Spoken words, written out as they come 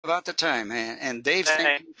about the time, and Dave,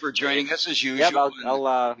 thank you for joining us as Yep, usual.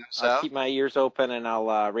 I'll keep my ears open and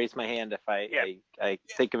I'll raise my hand if I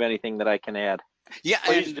think of anything that I can add. Yeah,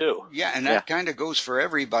 Please do. Yeah, and that kind of goes for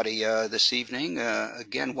everybody this evening.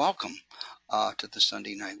 Again, welcome to the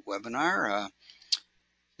Sunday night webinar.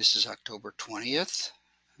 This is October 20th,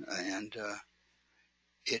 and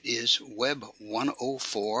it is Web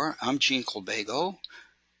 104. I'm Gene Colbago.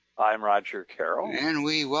 I'm Roger Carroll. And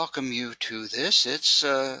we welcome you to this. It's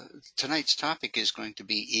tonight's topic is going to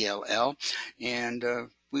be ELL, and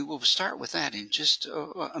we will start with that in just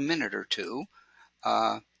a minute or two.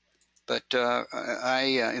 But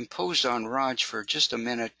I imposed on Raj for just a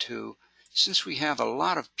minute to, since we have a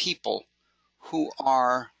lot of people who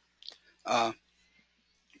are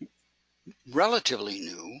relatively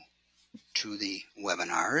new to the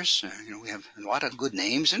webinars. We have a lot of good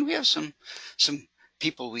names, and we have some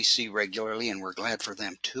people we see regularly, and we're glad for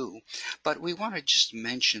them too. But we want to just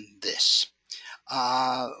mention this.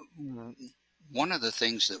 One of the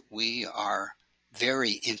things that we are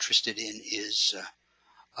very interested in is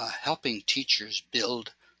helping teachers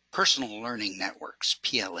build personal learning networks,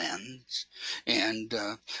 PLNs, and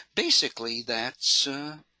basically that's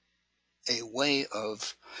a way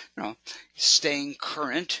of staying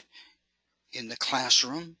current in the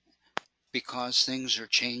classroom because things are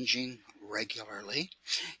changing regularly.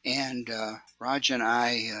 And Raj and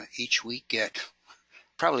I each week get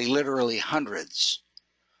probably literally hundreds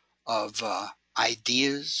of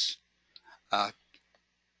ideas,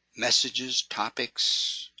 messages,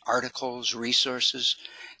 topics, articles, resources,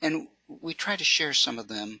 and we try to share some of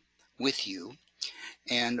them with you.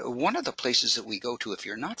 And one of the places that we go to, if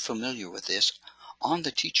you're not familiar with this, on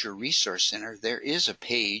the Teacher Resource Center, there is a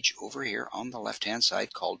page over here on the left-hand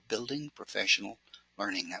side called Building Professional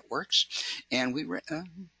Learning Networks, and we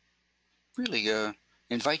really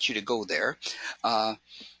invite you to go there.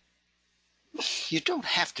 You don't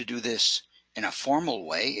have to do this in a formal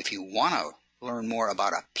way. If you want to learn more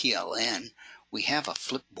about a PLN, we have a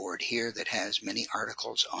Flipboard here that has many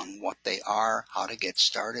articles on what they are, how to get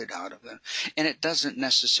started out of them. And it doesn't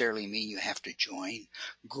necessarily mean you have to join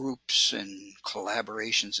groups and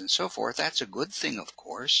collaborations and so forth. That's a good thing, of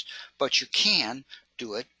course, but you can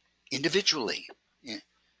do it individually.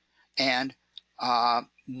 And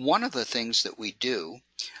one of the things that we do,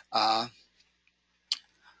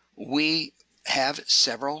 we have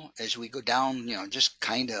several, as we go down, just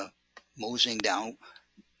kind of moseying down,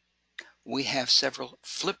 we have several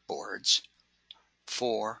flipboards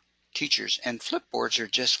for teachers, and flipboards are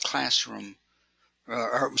just classroom,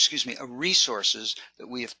 resources that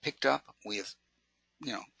we have picked up, we have,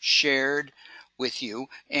 shared with you.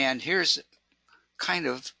 And here's kind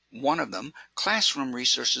of one of them: classroom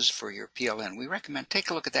resources for your PLN. We recommend take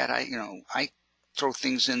a look at that. I throw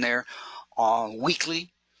things in there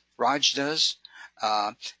weekly. Raj does.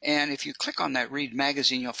 And if you click on that Read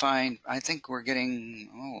Magazine, you'll find, I think we're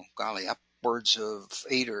getting, upwards of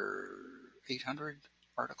 800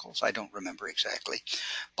 articles. I don't remember exactly,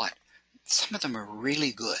 but some of them are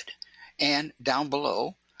really good. And down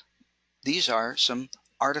below, these are some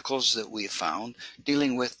articles that we've found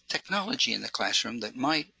dealing with technology in the classroom that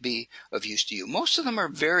might be of use to you. Most of them are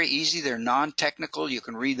very easy. They're non-technical. You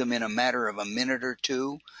can read them in a matter of a minute or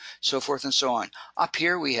two, so forth and so on. Up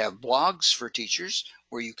here we have blogs for teachers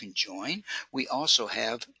where you can join. We also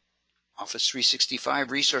have Office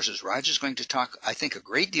 365 resources. Roger's going to talk, I think, a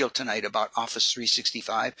great deal tonight about Office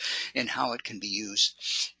 365 and how it can be used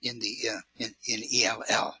in the in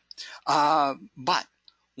ELL. But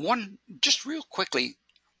one, just real quickly,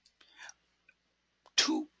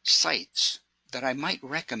 two sites that I might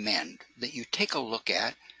recommend that you take a look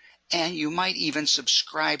at and you might even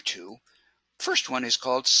subscribe to. First one is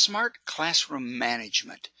called Smart Classroom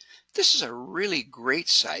Management. This is a really great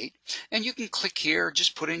site, and you can click here,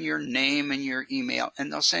 just put in your name and your email, and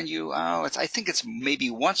they'll send you, I think it's maybe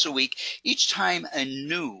once a week, each time a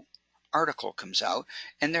new article comes out,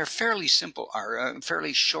 and they're fairly simple,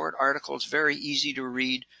 fairly short articles, very easy to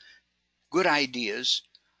read, good ideas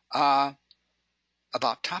about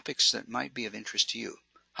topics that might be of interest to you.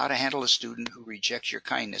 How to handle a student who rejects your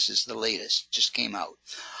kindness is the latest, just came out.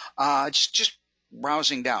 Just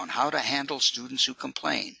browsing down, how to handle students who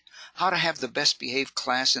complain, how to have the best behaved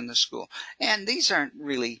class in the school. And these aren't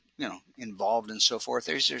really, involved and so forth.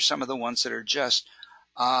 There's some of the ones that are just,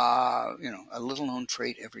 a little known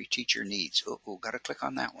trait every teacher needs. Got to click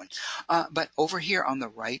on that one. But over here on the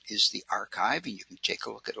right is the archive, and you can take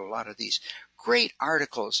a look at a lot of these great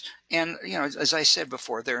articles. And, as I said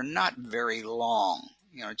before, they're not very long,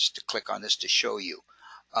 just to click on this to show you.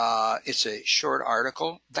 It's a short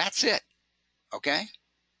article. That's it. Okay?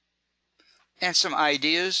 and some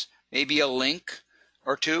ideas, maybe a link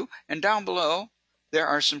or two. And down below, there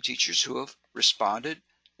are some teachers who have responded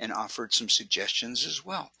and offered some suggestions as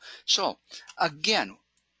well. So again,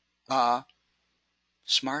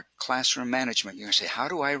 smart classroom management. You're going to say, how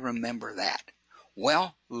do I remember that?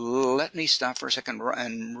 Well, let me stop for a second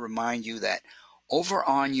and remind you that over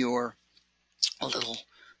on your little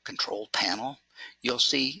control panel, you'll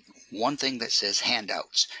see one thing that says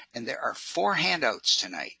handouts. And there are 4 handouts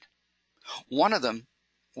tonight. One of them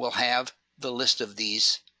will have the list of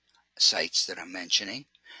these sites that I'm mentioning.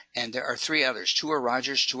 And there are 3 others. 2 are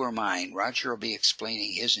Roger's, 2 are mine. Roger will be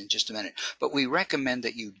explaining his in just a minute. But we recommend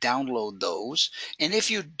that you download those. And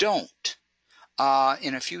if you don't,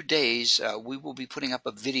 in a few days, we will be putting up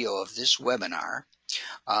a video of this webinar.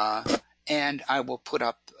 And I will put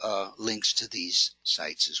up links to these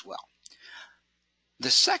sites as well. The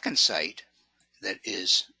second site that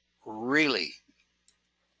is really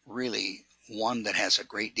one that has a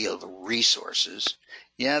great deal of resources.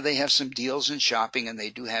 Yeah, they have some deals in shopping, and they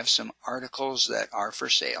do have some articles that are for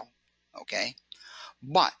sale. Okay,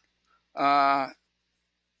 but I'm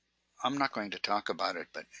not going to talk about it,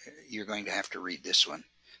 but you're going to have to read this one.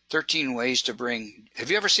 13 ways to bring. Have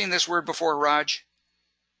you ever seen this word before, Raj?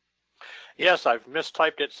 Yes, I've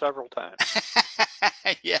mistyped it several times.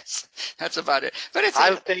 Yes, that's about it. But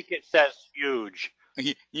I think it says huge.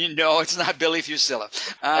 You know, it's not Billy Fusilla.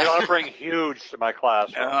 I want to bring huge to my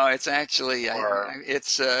classroom. No, it's actually,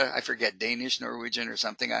 I forget, Danish, Norwegian, or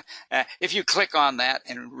something. If you click on that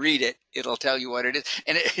and read it, it'll tell you what it is.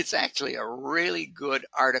 And it's actually a really good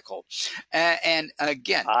article. And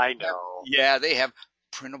again, I know. Yeah, they have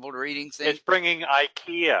printable reading things. It's bringing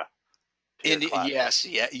IKEA. Yes,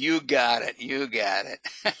 yeah, you got it. You got it.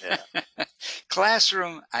 Yeah.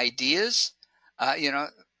 Classroom ideas, you know,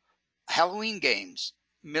 Halloween games,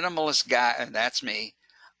 minimalist guy, and that's me.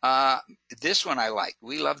 This one I like.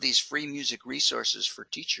 We love these free music resources for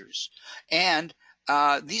teachers. And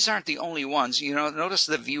these aren't the only ones. You know, notice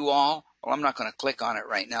the view all. Well, I'm not going to click on it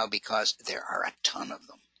right now because there are a ton of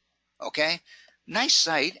them. Okay? Nice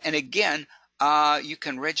site. And again, you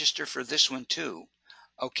can register for this one too.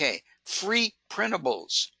 Okay. Free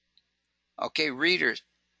printables. Okay, readers.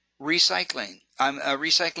 Recycling. I'm a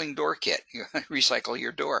recycling door kit. You recycle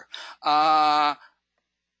your door.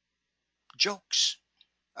 Jokes.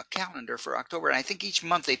 A calendar for October. And I think each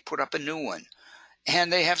month they put up a new one.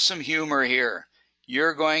 And they have some humor here.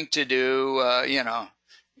 You're going to do, you know,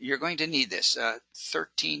 you're going to need this.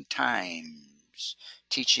 13 times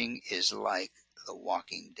teaching is like The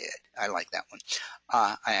Walking Dead. I like that one.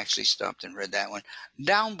 I actually stopped and read that one.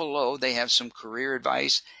 Down below, they have some career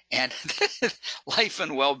advice and life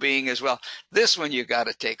and well-being as well. This one you got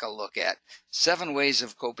to take a look at. 7 ways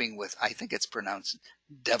of coping with, I think it's pronounced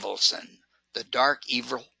Devilson, the dark,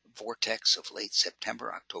 evil vortex of late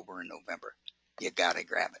September, October, and November. You got to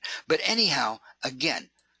grab it. But anyhow, again,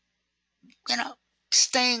 you know,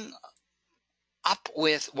 staying up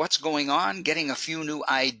with what's going on, getting a few new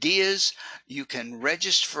ideas. You can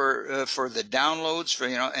register for the downloads for,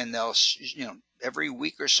 you know, and they'll, you know, every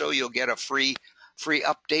week or so you'll get a free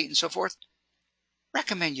update and so forth.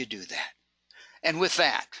 Recommend you do that. And with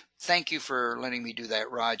that, thank you for letting me do that,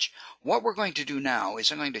 Raj. What we're going to do now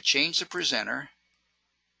is I'm going to change the presenter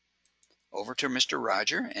over to Mr.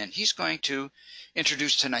 Roger, and he's going to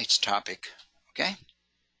introduce tonight's topic. Okay?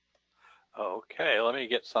 Okay, let me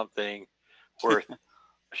get something worth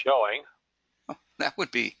showing. Oh, that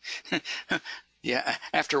would be, yeah,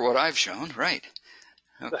 after what I've shown, right.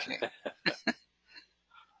 Okay.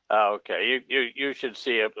 Okay, you should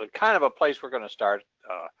see a kind of a place we're going to start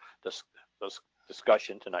this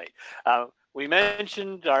discussion tonight. We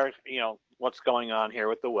mentioned our, you know, what's going on here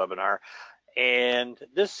with the webinar, and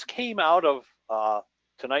this came out of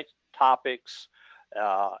tonight's topics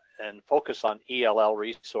and focus on ELL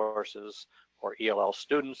resources or ELL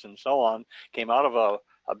students and so on, came out of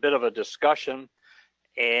a bit of a discussion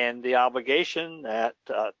and the obligation that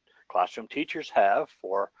classroom teachers have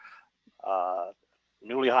for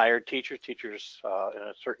newly hired teachers in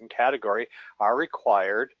a certain category are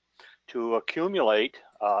required to accumulate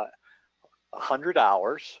 100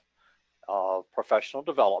 hours of professional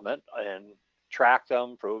development and track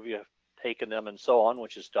them, prove you've taken them and so on,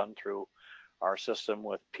 which is done through our system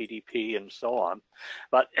with PDP and so on.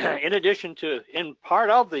 But in addition to, in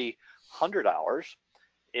part of the 100 hours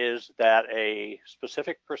is that a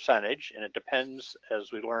specific percentage, and it depends,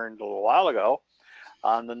 as we learned a little while ago,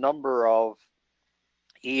 on the number of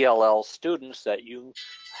ELL students that you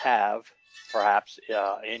have perhaps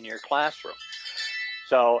in your classroom.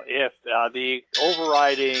 So if the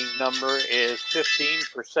overriding number is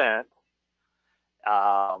 15%,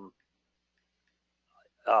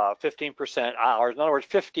 15% hours. In other words,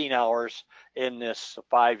 15 hours in this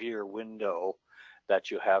 5-year window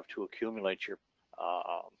that you have to accumulate your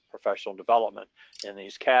professional development in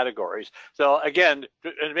these categories. So again,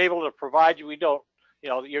 to be able to provide you, we don't,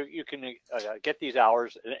 you can get these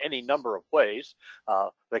hours in any number of ways.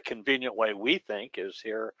 The convenient way we think is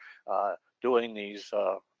here doing these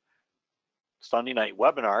Sunday night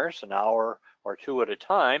webinars, an hour or two at a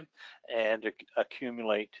time, and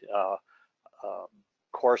accumulate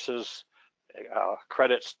courses,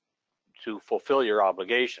 credits to fulfill your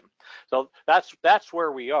obligation. So that's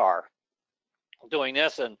where we are doing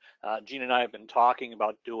this, and Gene and I have been talking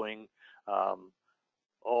about doing on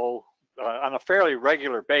a fairly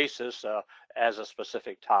regular basis as a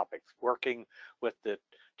specific topic, working with the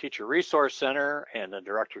Teacher Resource Center and the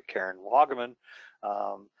director, Karen Wagaman.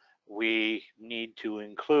 We need to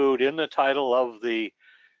include in the title of the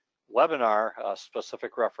webinar a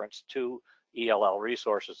specific reference to ELL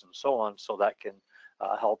resources and so on, so that can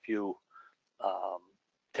help you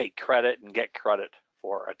take credit and get credit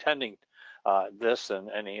for attending this and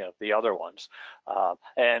any of the other ones.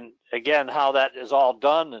 And again, how that is all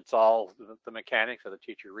done, it's all the mechanics of the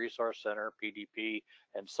Teacher Resource Center, PDP,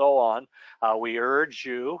 and so on. We urge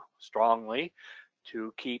you strongly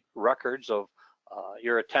to keep records of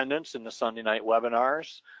your attendance in the Sunday night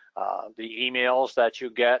webinars, the emails that you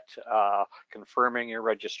get confirming your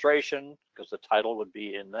registration, because the title would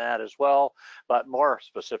be in that as well, but more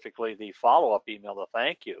specifically the follow-up email to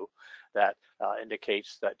thank you that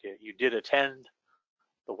indicates that you did attend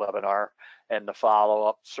the webinar, and the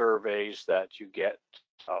follow-up surveys that you get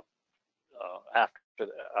after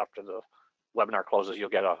the webinar closes. You'll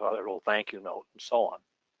get a little thank you note and so on.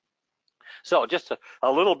 So just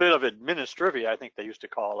a little bit of administrivia, I think they used to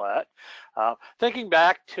call that. Thinking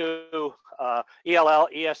back to ELL,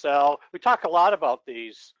 ESL, we talk a lot about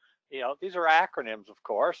these. These are acronyms, of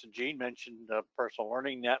course. And Gene mentioned the personal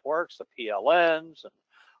learning networks, the PLNs,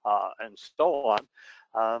 and so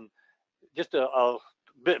on. Just a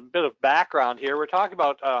bit of background here. We're talking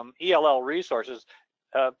about ELL resources.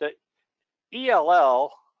 The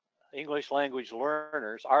ELL, English language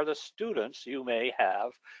learners, are the students you may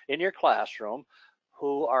have in your classroom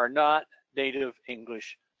who are not native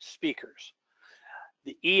English speakers.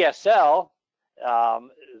 The ESL,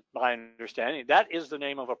 my understanding, that is the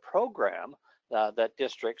name of a program that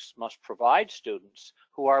districts must provide students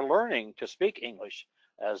who are learning to speak English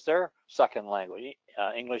as their second language,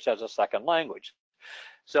 English as a second language.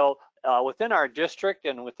 So within our district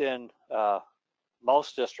and within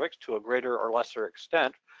most districts to a greater or lesser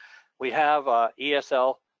extent, we have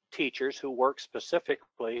ESL teachers who work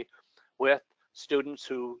specifically with students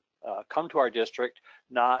who come to our district,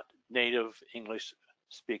 not native English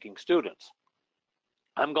speaking students.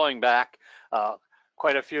 I'm going back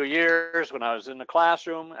quite a few years when I was in the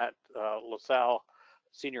classroom at LaSalle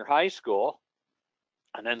Senior High School,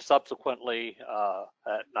 and then subsequently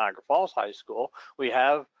at Niagara Falls High School. We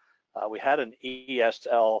had an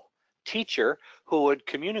ESL teacher who would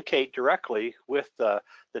communicate directly with the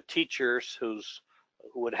teachers who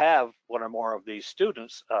would have one or more of these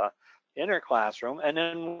students in her classroom, and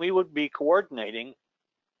then we would be coordinating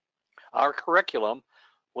our curriculum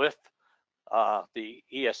with the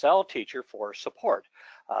ESL teacher for support,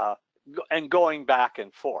 and going back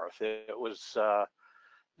and forth. It was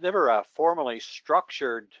never a formally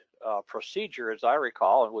structured procedure, as I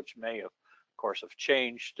recall, which may have, of course, have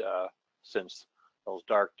changed since those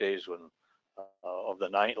dark days when of the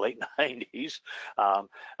late 90s.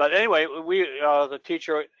 But anyway, the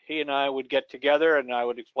teacher, he and I would get together, and I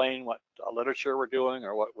would explain what literature we're doing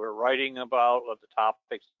or what we're writing about, what the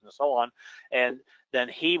topics and so on, and then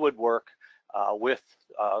he would work with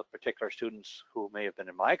particular students who may have been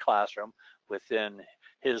in my classroom within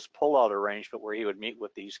his pull-out arrangement, where he would meet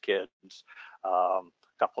with these kids a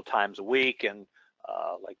couple times a week, and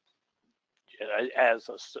like as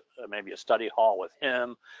maybe a study hall with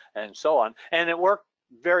him and so on. And it worked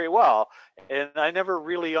very well. And I never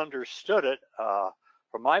really understood it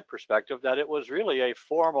from my perspective that it was really a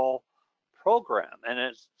formal program. And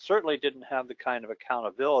it certainly didn't have the kind of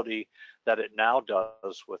accountability that it now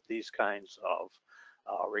does with these kinds of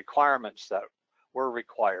requirements that we're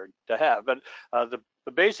required to have. But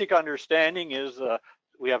the basic understanding is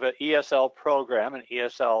we have an ESL program and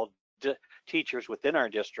ESL teachers within our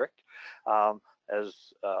district, as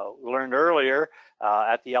we learned earlier,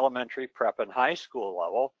 at the elementary, prep, and high school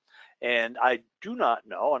level. And I do not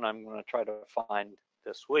know, and I'm going to try to find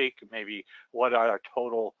this week maybe what our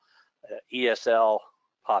total ESL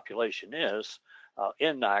population is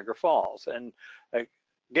in Niagara Falls. And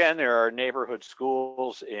Again, there are neighborhood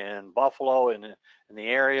schools in Buffalo and in the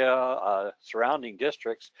area, surrounding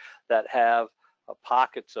districts that have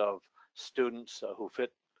pockets of students who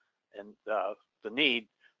fit in the need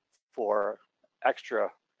for extra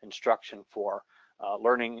instruction for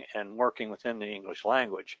learning and working within the English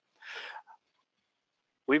language.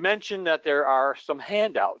 We mentioned that there are some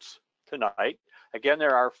handouts tonight. Again,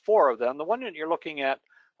 there are 4 of them. The one that you're looking at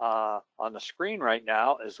on the screen right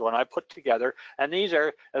now is one I put together, and these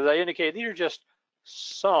are, as I indicated, these are just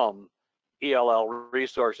some ELL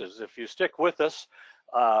resources. If you stick with us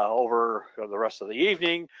over the rest of the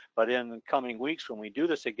evening, but in the coming weeks when we do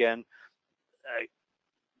this again,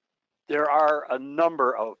 there are a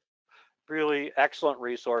number of really excellent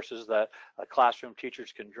resources that classroom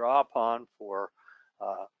teachers can draw upon for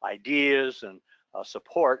ideas and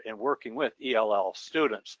support in working with ELL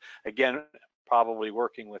students. Again, probably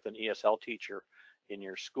working with an ESL teacher in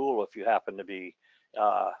your school if you happen to be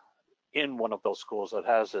in one of those schools that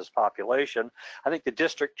has this population. I think the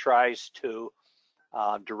district tries to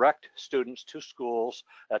direct students to schools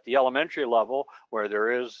at the elementary level where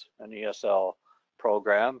there is an ESL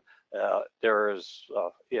program. There is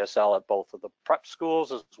ESL at both of the prep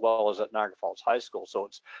schools as well as at Niagara Falls High School. So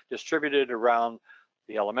it's distributed around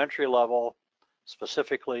the elementary level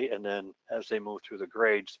specifically, and then as they move through the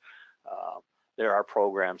grades, there are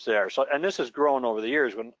programs there. So, and this has grown over the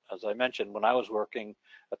years. When, as I mentioned, when I was working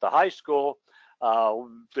at the high school,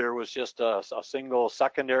 there was just a single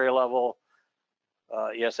secondary level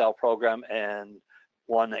ESL program and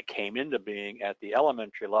one that came into being at the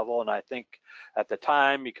elementary level. And I think at the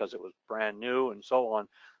time, because it was brand new and so on,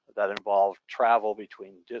 that involved travel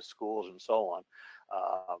between schools and so on,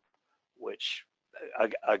 which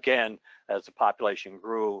again, as the population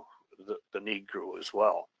grew, the need grew as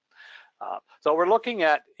well. So we're looking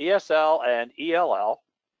at ESL and ELL,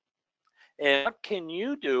 and what can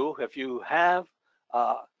you do if you have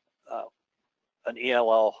an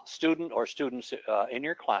ELL student or students in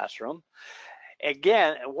your classroom?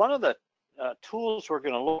 Again, one of the tools we're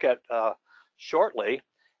going to look at shortly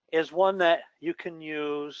is one that you can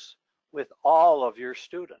use with all of your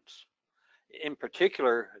students, in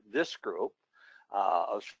particular this group,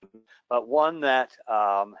 but one that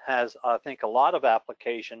has, I think, a lot of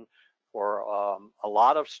application for a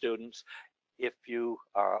lot of students. If you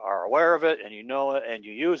are aware of it and you know it and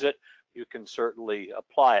you use it, you can certainly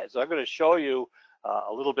apply it. So I'm going to show you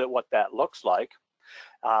a little bit what that looks like.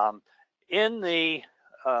 In the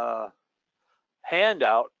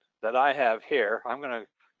handout that I have here, I'm going to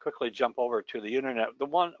quickly jump over to the internet.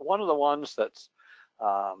 One of the ones that's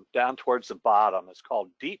down towards the bottom is called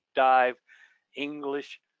Deep Dive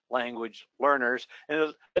English Language Learners,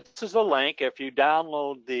 and this is a link. If you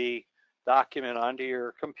download the document onto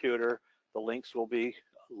your computer, the links will be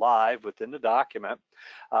live within the document.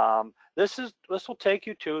 This will take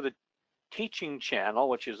you to the teaching channel,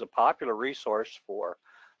 which is a popular resource for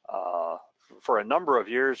a number of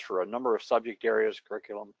years for a number of subject areas,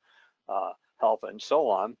 curriculum, health, and so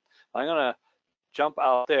on. I'm going to jump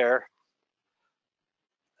out there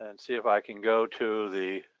and see if I can go to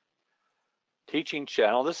the teaching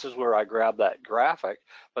channel. This is where I grab that graphic,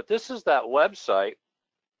 but this is that website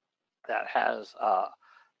that has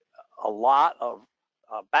a lot of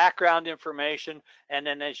background information, and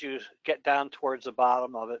then as you get down towards the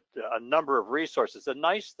bottom of it, a number of resources. The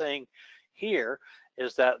nice thing here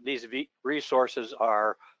is that these resources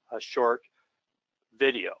are short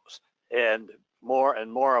videos, and more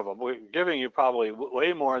of them. We're giving you probably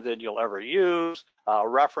way more than you'll ever use,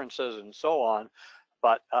 references and so on,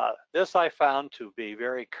 but this I found to be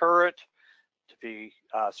very current, to be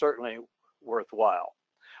certainly worthwhile.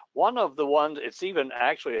 One of the ones, it's even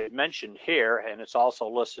actually mentioned here, and it's also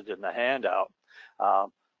listed in the handout.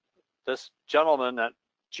 This gentleman that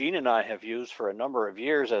Gene and I have used for a number of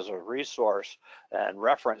years as a resource and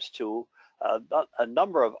reference to a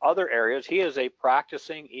number of other areas. He is a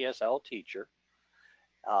practicing ESL teacher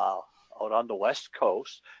out on the West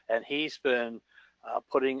Coast, and he's been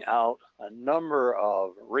putting out a number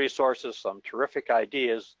of resources, some terrific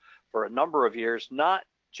ideas for a number of years, not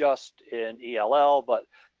just in ELL, but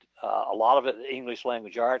a lot of it English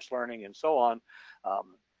language arts learning and so on.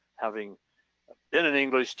 Having been an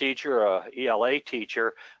English teacher, a ELA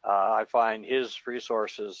teacher, I find his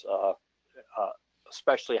resources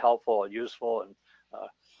especially helpful and useful and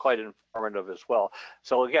quite informative as well.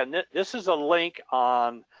 So again, this is a link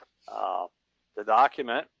on the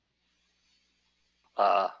document.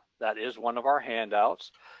 That is one of our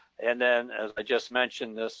handouts. And then, as I just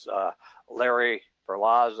mentioned, this Larry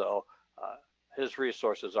Berlazzo, his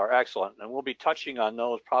resources are excellent, and we'll be touching on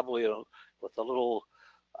those probably with a little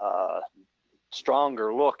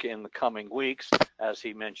stronger look in the coming weeks as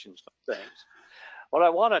he mentions some things. What I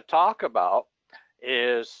want to talk about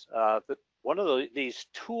is one of these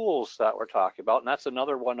tools that we're talking about, and that's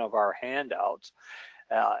another one of our handouts.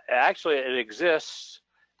 Actually, it exists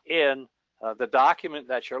in the document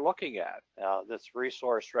that you're looking at. This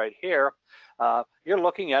resource right here, you're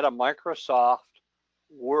looking at a Microsoft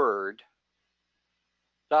Word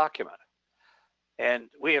document. And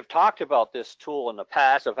we have talked about this tool in the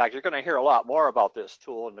past. In fact, you're going to hear a lot more about this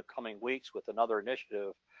tool in the coming weeks with another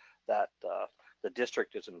initiative that the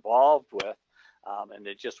district is involved with. And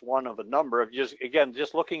it's just one of a number of, just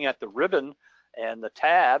looking at the ribbon and the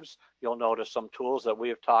tabs, you'll notice some tools that we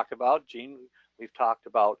have talked about. Gene, we've talked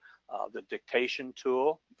about the dictation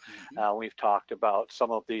tool. We've talked about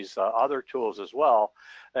some of these other tools as well.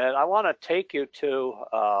 And I want to take you to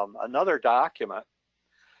another document.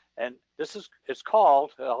 And this is, it's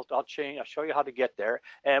called, I'll show you how to get there.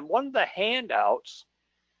 And one of the handouts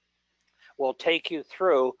will take you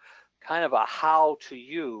through kind of a how to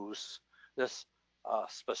use this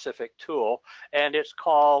specific tool. And it's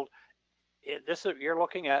called, you're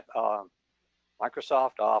looking at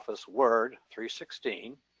Microsoft Office Word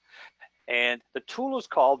 316. And the tool is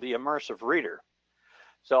called the Immersive Reader.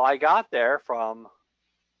 So I got there from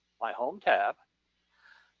my home tab,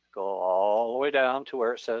 go all the way down to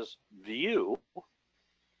where it says View.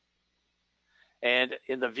 And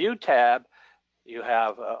in the View tab, you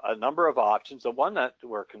have a number of options. The one that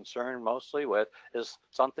we're concerned mostly with is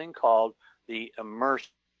something called the Immersive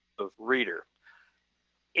Reader.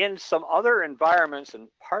 In some other environments, and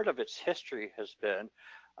part of its history has been,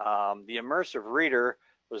 the Immersive Reader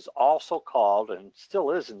was also called, and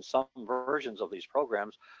still is in some versions of these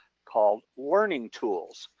programs, called learning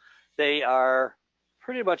tools. They are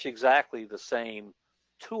pretty much exactly the same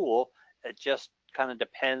tool. It just kind of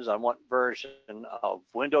depends on what version of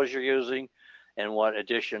Windows you're using and what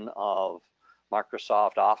edition of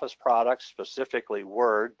Microsoft Office products, specifically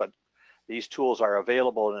Word, but these tools are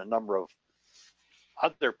available in a number of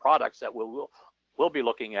other products that we'll be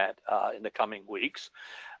looking at in the coming weeks.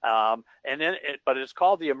 And then, but it's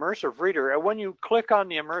called the Immersive Reader. And when you click on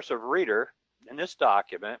the Immersive Reader in this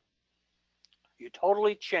document, you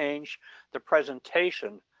totally change the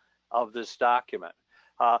presentation of this document.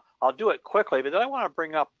 I'll do it quickly, but then I want to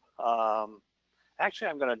bring up, actually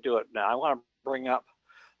I'm going to do it now. I want to bring up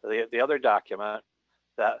the other document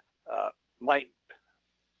that might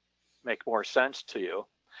make more sense to you.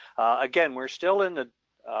 Again, we're still in the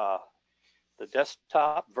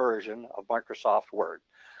desktop version of Microsoft Word,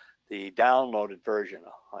 the downloaded version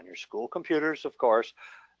on your school computers. Of course,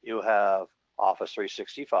 you have Office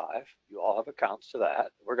 365. You all have accounts to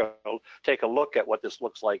that. We're going to take a look at what this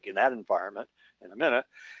looks like in that environment in a minute.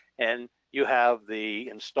 And you have the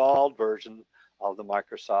installed version of the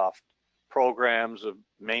Microsoft programs.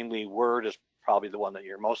 Mainly Word is probably the one that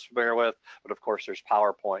you're most familiar with, but of course there's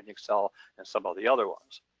PowerPoint and Excel and some of the other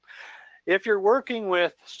ones. If you're working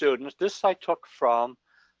with students, this I took from,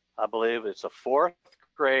 I believe it's a 4th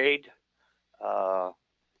grade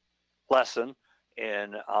lesson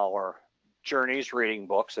in our Journeys reading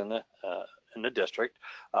books in the district.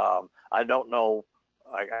 I don't know,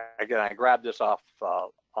 again, I grabbed this off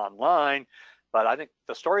online, but I think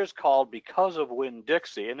the story is called Because of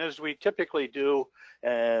Winn-Dixie. And as we typically do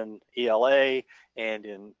in ELA and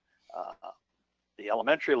in the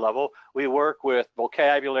elementary level, we work with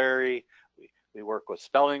vocabulary, we work with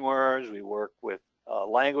spelling words, we work with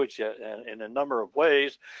language in a number of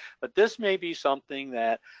ways. But this may be something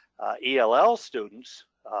that ELL students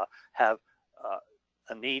have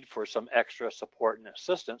a need for some extra support and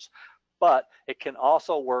assistance, but it can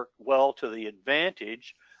also work well to the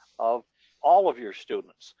advantage of all of your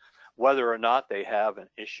students, whether or not they have an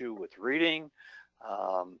issue with reading.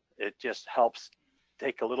 It just helps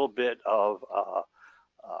take a little bit of,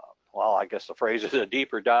 well, I guess the phrase is a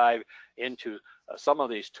deeper dive into some of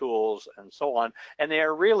these tools and so on. And they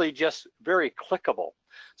are really just very clickable.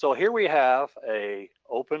 So here we have a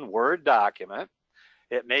open Word document.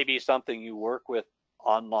 It may be something you work with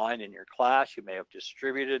online in your class. You may have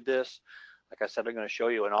distributed this. Like I said, I'm going to show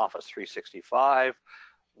you in Office 365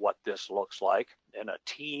 what this looks like in a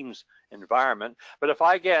Teams environment. But if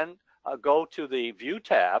I, again, go to the View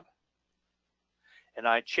tab and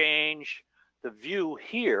I change the view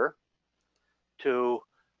here to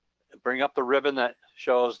bring up the ribbon that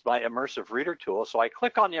shows my Immersive Reader tool. So I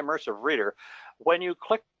click on the Immersive Reader. When you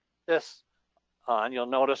click this on, you'll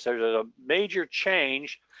notice there's a major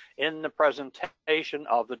change in the presentation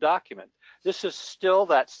of the document. This is still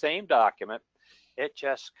that same document. It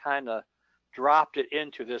just kind of dropped it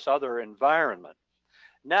into this other environment.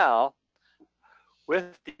 Now,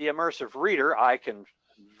 With the immersive reader, I can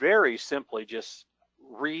very simply just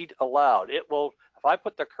read aloud. It will, if I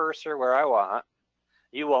put the cursor where I want,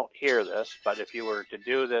 you won't hear this, but if you were to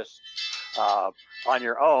do this on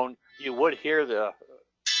your own, you would hear the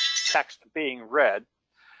text being read.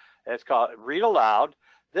 It's called Read Aloud.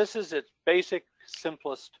 This is its basic,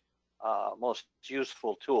 simplest, most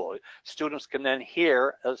useful tool. Students can then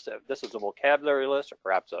hear, as this is a vocabulary list or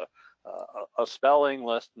perhaps a spelling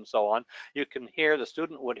list and so on. You can hear, the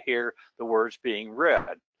student would hear the words being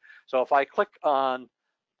read. So if I click on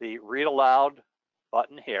the Read Aloud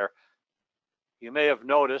button here, you may have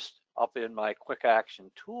noticed up in my quick action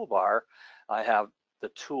toolbar, I have the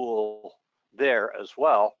tool there as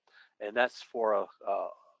well. And that's for a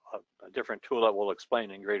different tool that we'll explain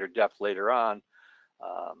in greater depth later on,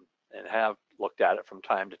 and have looked at it from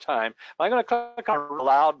time to time. I'm going to click on the Read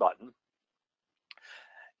Aloud button.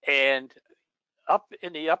 And up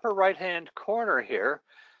in the upper right-hand corner here,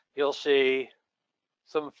 you'll see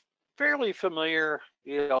some fairly familiar,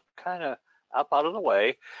 kind of up out of the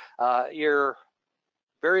way, your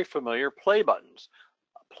very familiar play buttons.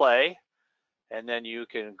 Play, and then you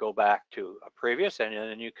can go back to a previous, and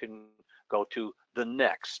then you can go to the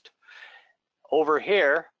next. Over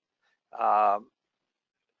here,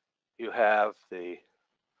 you have the,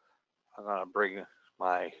 I'm going to bring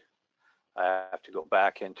my, I have to go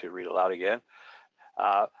back into Read Aloud again.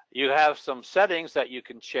 You have some settings that you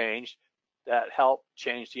can change that help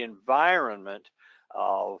change the environment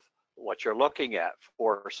of what you're looking at.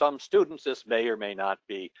 For some students, this may or may not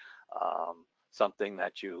be something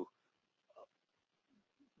that you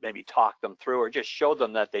maybe talk them through or just show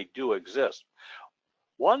them that they do exist.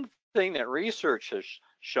 One thing that research has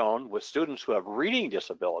shown with students who have reading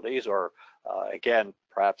disabilities, or again,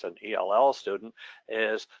 perhaps an ELL student,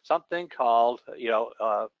 is something called,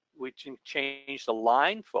 we can change the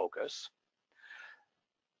line focus.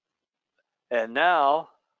 And now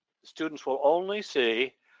students will only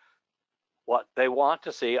see what they want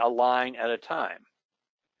to see, a line at a time.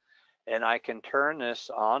 And I can turn this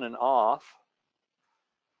on and off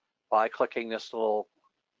by clicking this little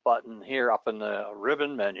button here up in the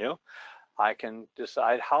ribbon menu. I can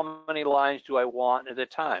decide how many lines do I want at a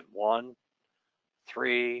time, 1,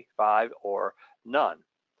 3, 5, or none.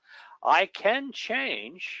 I can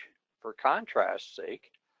change, for contrast's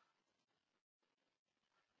sake,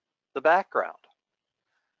 the background.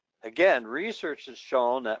 Again, research has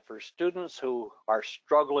shown that for students who are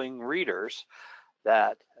struggling readers,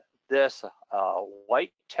 that this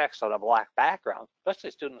white text on a black background,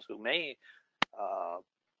 especially students who may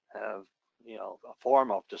have, a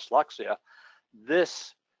form of dyslexia,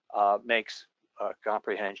 this makes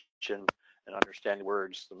comprehension and understanding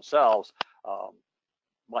words themselves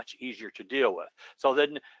much easier to deal with. So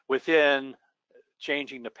then within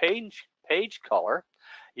changing the page color,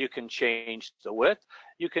 you can change the width.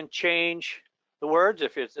 You can change the words.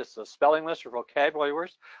 If it's a spelling list or vocabulary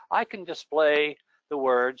words, I can display the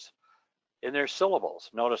words in their syllables.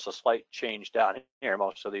 Notice a slight change down here.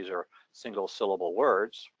 Most of these are single syllable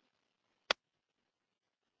words.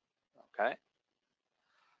 Okay.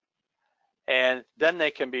 And then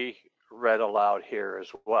they can be read aloud here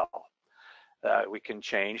as well. We can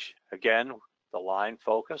change, again, the line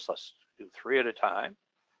focus. Let's do 3 at a time.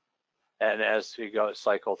 And as we go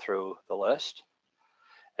cycle through the list.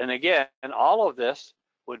 And again, all of this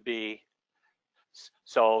would be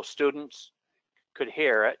so students could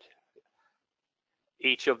hear it,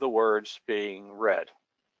 each of the words being read.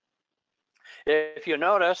 If you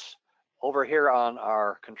notice over here on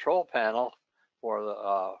our control panel for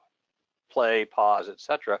the play, pause,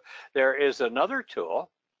 etc., there is another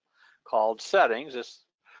tool called settings. This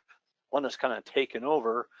one is kind of taken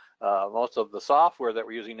over most of the software that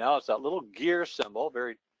we're using now. It's that little gear symbol,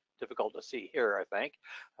 very difficult to see here, I think.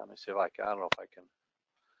 Let me see if I can, I don't know if I can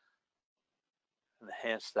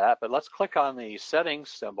enhance that, but let's click on the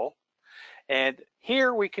settings symbol. And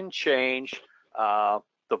here we can change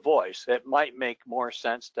the voice. It might make more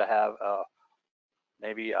sense to have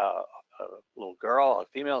maybe a little girl, a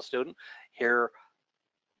female student, hear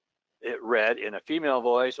it read in a female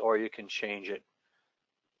voice, or you can change it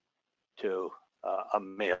to a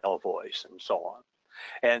male voice and so on.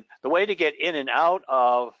 And the way to get in and out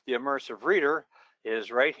of the immersive reader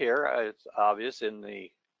is right here. It's obvious in the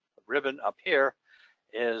ribbon up here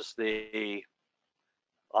is the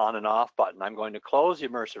on and off button. I'm going to close the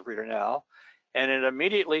immersive reader now, and it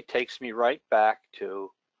immediately takes me right back to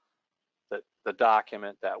the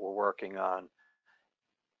document that we're working on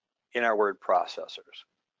in our word processors.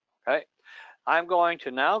 Okay, I'm going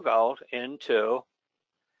to now go into,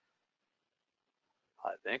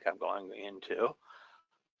 I think I'm going into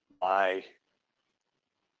my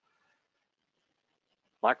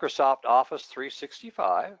Microsoft Office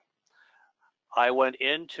 365. I went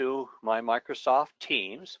into my Microsoft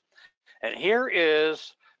Teams, and here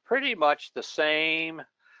is pretty much the same,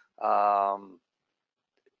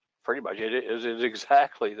 pretty much it is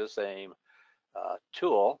exactly the same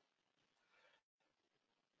tool,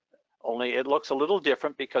 only it looks a little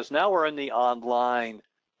different because now we're in the online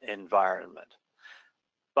environment.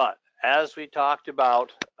 But as we talked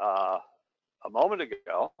about a moment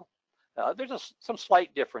ago, there's some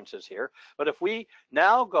slight differences here. But if we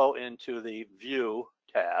now go into the View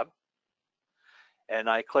tab, and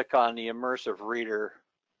I click on the Immersive Reader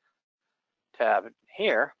tab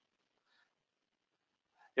here,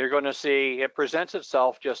 you're going to see it presents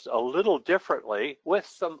itself just a little differently with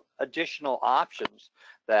some additional options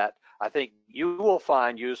that I think you will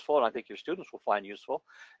find useful, and I think your students will find useful.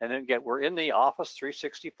 And then again, we're in the Office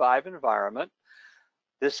 365 environment.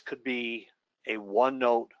 This could be a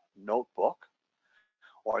OneNote notebook,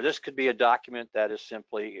 or this could be a document that is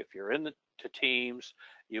simply, if you're in the Teams,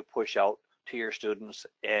 you push out to your students,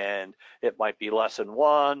 and it might be lesson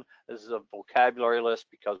 1. This is a vocabulary list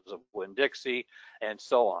because of Winn-Dixie, and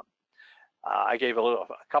so on. I gave a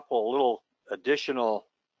couple of little additional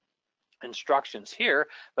instructions here,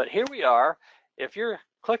 but here we are. If you're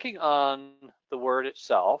clicking on the word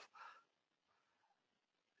itself,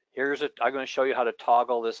 I'm going to show you how to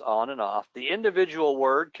toggle this on and off. The individual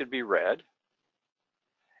word could be read,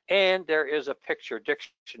 and there is a picture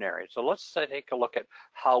dictionary. So let's take a look at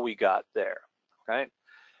how we got there. Okay.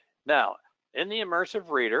 Now, in the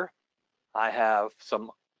Immersive Reader, I have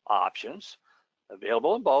some options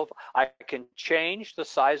available in both. I can change the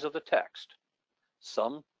size of the text.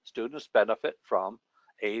 Some students benefit from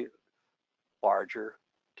a larger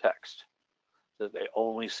text, so they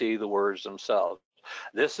only see the words themselves.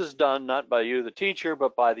 This is done not by you, the teacher,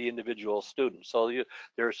 but by the individual student. So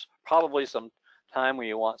there's probably some time where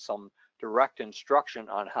you want some direct instruction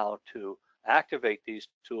on how to activate these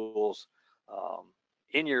tools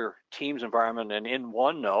in your Teams environment and in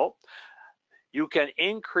OneNote. You can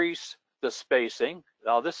increase the spacing.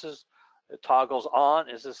 Now this is, it toggles on,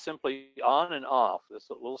 this is simply on and off. This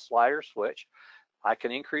little slider switch. I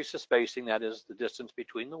can increase the spacing, that is the distance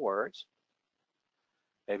between the words.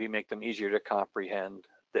 Maybe make them easier to comprehend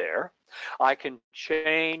there. I can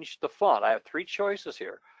change the font. I have 3 choices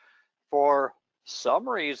here. For some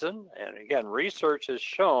reason, and again, research has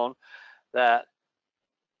shown that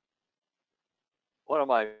one of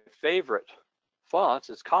my favorite fonts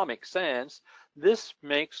is Comic Sans. This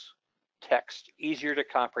makes text easier to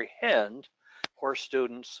comprehend for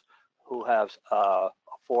students who have a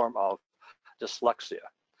form of dyslexia.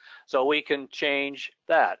 So we can change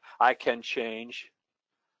that. I can change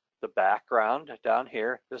the background down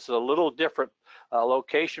here. This is a little different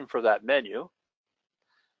location for that menu,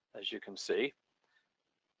 as you can see.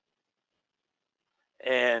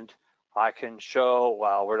 And I can show,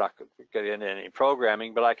 well, we're not going to get into any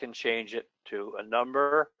programming, but I can change it to a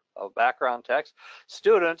number of background text.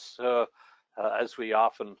 Students, as we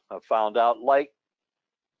often have found out, like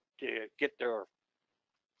to get their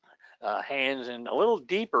hands in a little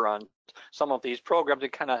deeper on some of these programs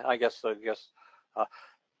and kind of, I guess,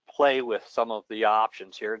 play with some of the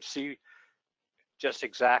options here and see just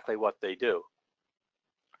exactly what they do.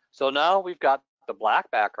 So now we've got the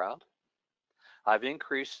black background. I've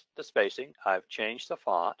increased the spacing. I've changed the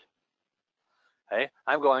font. Okay,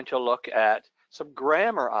 I'm going to look at some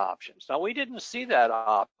grammar options. Now we didn't see that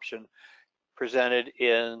option presented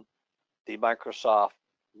in the Microsoft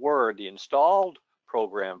Word, the installed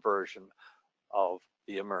program version of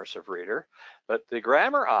the Immersive Reader, but the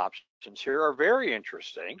grammar options here are very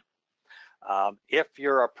interesting. If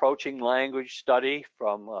you're approaching language study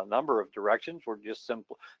from a number of directions or just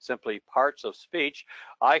simply parts of speech,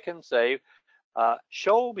 I can say,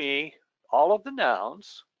 show me all of the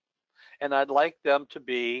nouns, and I'd like them to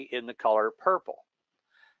be in the color purple.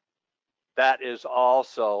 That is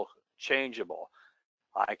also changeable.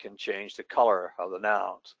 I can change the color of the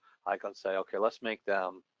nouns. I can say, okay, let's make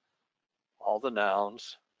them all the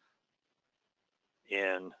nouns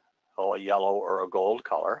in a yellow or a gold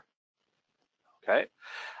color. Okay,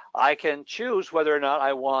 I can choose whether or not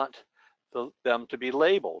I want them to be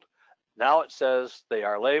labeled. Now it says they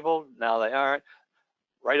are labeled, now they aren't.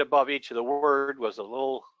 Right above each of the word was a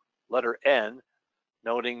little letter N,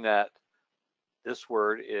 noting that this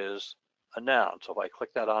word is a noun. So if I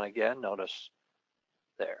click that on again, notice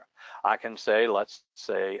there. I can say, let's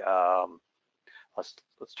say,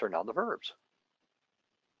 let's turn on the verbs.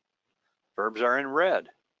 Verbs are in red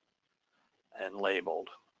and labeled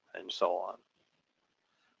and so on.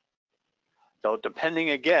 So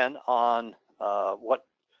depending again on what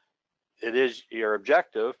it is your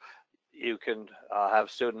objective, you can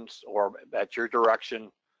have students, or at your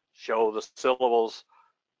direction, show the syllables,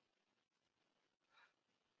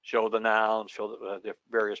 show the nouns, show the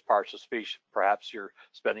various parts of speech. Perhaps you're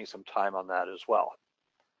spending some time on that as well.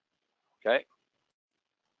 Okay.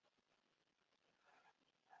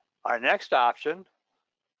 Our next option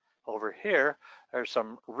over here, there's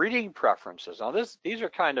some reading preferences. Now these are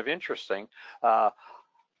kind of interesting.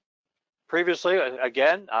 Previously,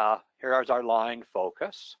 again, here is our line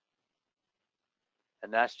focus.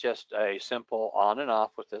 And that's just a simple on and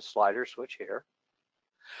off with this slider switch here.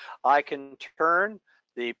 I can turn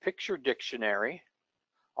the picture dictionary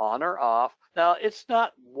on or off. Now, it's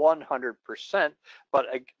not 100%, but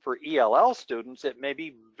for ELL students, it may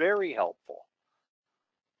be very helpful.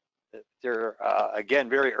 They're, again,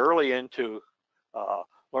 very early into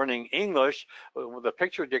learning English. The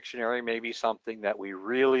picture dictionary may be something that we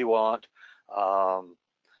really want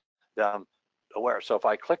them aware. So if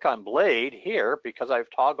I click on Blade here, because I've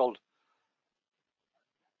toggled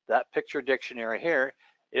that picture dictionary here,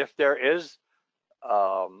 if there is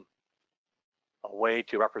a way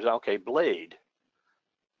to represent, okay, Blade,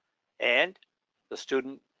 and the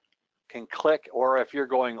student can click, or if you're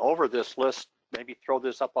going over this list, maybe throw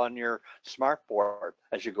this up on your smartboard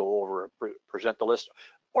as you go over and present the list,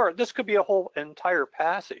 or this could be a whole entire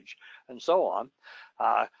passage and so on.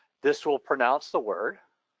 This will pronounce the word,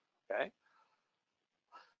 okay?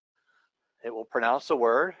 It will pronounce the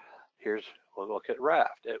word. We'll look at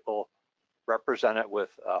raft. It will represent it with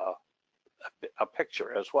a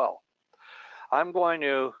picture as well. I'm going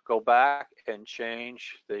to go back and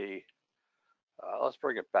change the, let's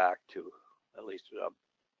bring it back to at least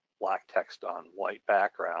black text on white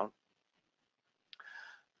background.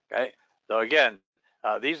 Okay, so again,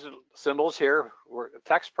 these symbols here were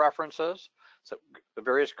text preferences, so the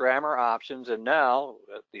various grammar options, and now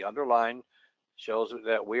the underline shows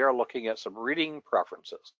that we are looking at some reading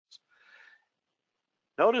preferences.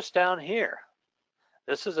 Notice down here,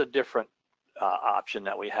 this is a different option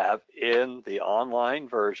that we have in the online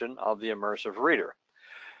version of the Immersive Reader.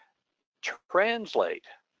 Translate.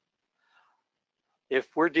 If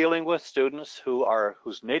we're dealing with students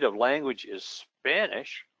whose native language is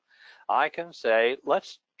Spanish, I can say,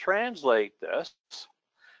 let's translate this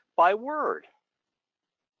by word.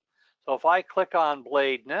 So if I click on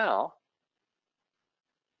Blade now,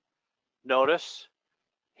 notice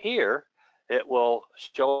here it will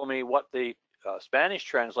show me what the Spanish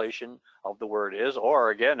translation of the word is,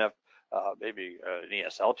 or again, if maybe an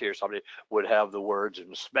ESLT or somebody would have the words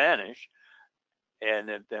in Spanish, and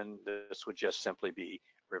then this would just simply be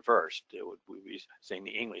reversed. It would be saying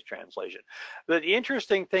the English translation. But the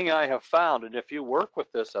interesting thing I have found, and if you work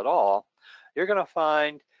with this at all, you're going to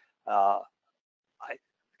find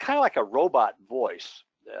kind of like a robot voice.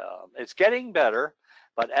 It's getting better,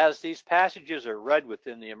 but as these passages are read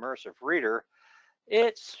within the Immersive Reader,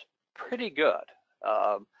 it's pretty good.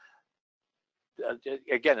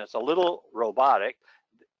 Again, it's a little robotic,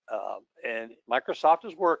 and Microsoft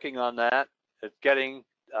is working on that. It's getting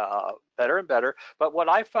better and better. But what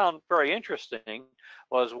I found very interesting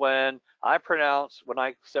was when I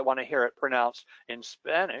want to hear it pronounced in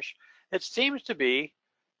Spanish, it seems to be,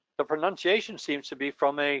 the pronunciation seems to be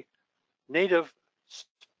from a native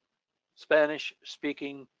Spanish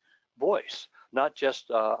speaking voice, not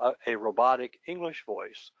just a robotic English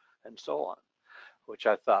voice and so on, which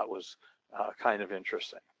I thought was kind of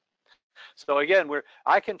interesting. So again,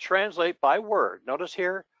 I can translate by word. Notice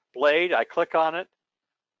here, Blade, I click on it,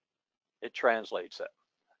 it translates it.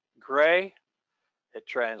 Gray, it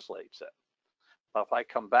translates it. Now if I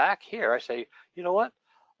come back here, I say, you know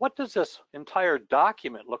what does this entire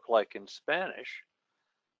document look like in Spanish?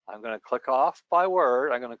 I'm going to click off by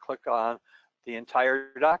word. I'm going to click on the entire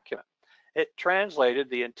document. It translated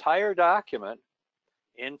the entire document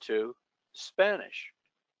into Spanish.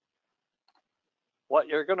 What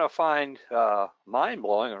you're going to find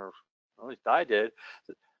mind-blowing, or at least I did,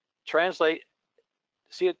 translate,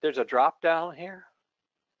 see it, there's a drop down here.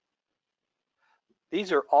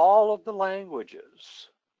 These are all of the languages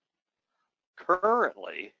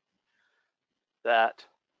currently that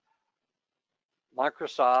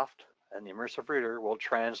Microsoft and the Immersive Reader will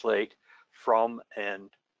translate from and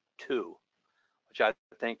to, which I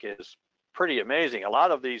think is pretty amazing. A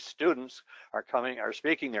lot of these students are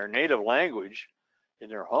speaking their native language in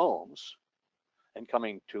their homes and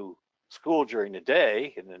coming to school during the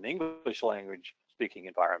day in an English language speaking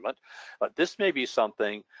environment, but this may be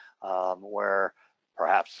something where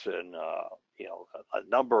perhaps in a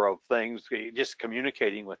number of things, just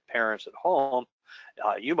communicating with parents at home,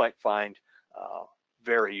 you might find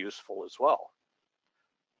very useful as well.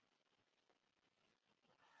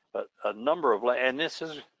 but a number of, and this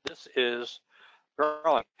is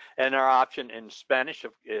growing. And our option in Spanish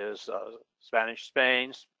is Spanish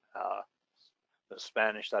Spain, the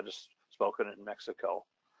Spanish that is spoken in Mexico,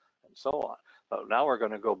 and so on. So now we're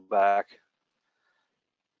going to go back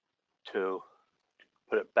to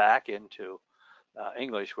put it back into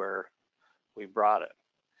English where we brought it.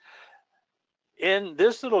 In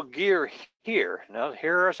this little gear here, now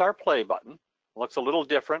here is our play button. Looks a little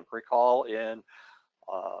different. Recall in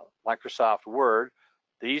Microsoft Word,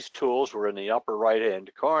 these tools were in the upper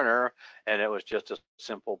right-hand corner, and it was just a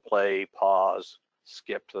simple play, pause,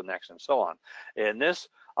 skip to the next, and so on. In this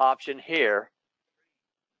option here,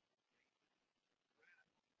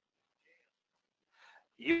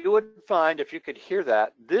 you would find, if you could hear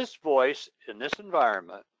that, this voice in this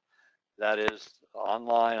environment, that is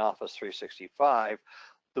online Office 365,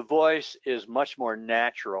 the voice is much more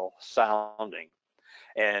natural sounding.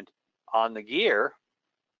 And on the gear,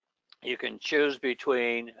 you can choose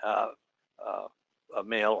between a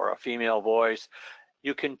male or a female voice.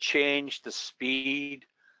 You can change the speed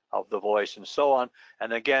of the voice and so on.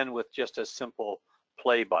 And again, with just a simple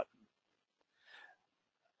play button,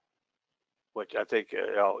 which I think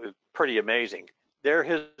is pretty amazing. There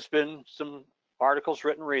has been some articles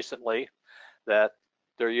written recently that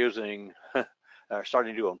they're using, are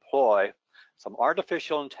starting to employ some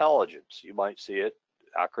artificial intelligence. You might see it,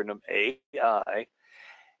 acronym AI,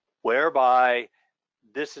 whereby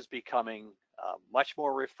this is becoming much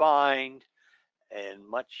more refined and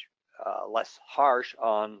much less harsh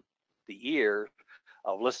on the ear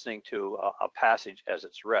of listening to a passage as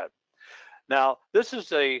it's read. Now, this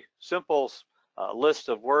is a simple list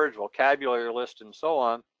of words, vocabulary list, and so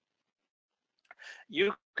on.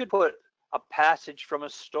 You could put a passage from a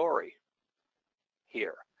story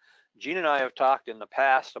here. Gene and I have talked in the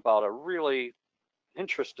past about a really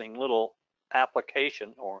interesting little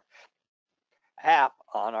application or app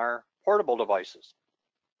on our portable devices.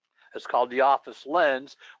 It's called the Office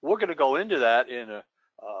Lens. We're going to go into that in a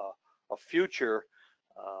future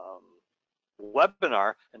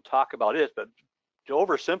webinar and talk about it, but to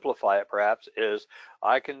oversimplify it perhaps is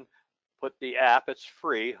I can put the app, it's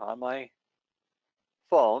free on my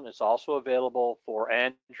phone. It's also available for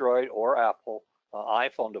Android or Apple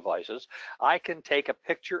iPhone devices. I can take a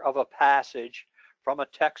picture of a passage from a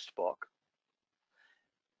textbook,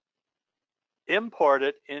 import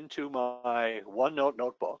it into my OneNote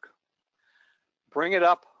notebook, bring it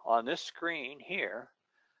up on this screen here,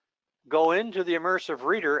 go into the immersive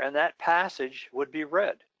reader, and that passage would be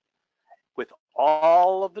read with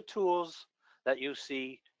all of the tools that you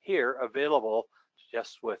see here available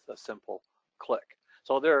just with a simple click.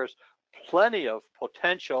 So there's plenty of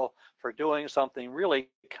potential for doing something really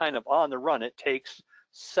kind of on the run. It takes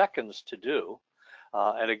seconds to do.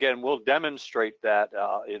 And again, we'll demonstrate that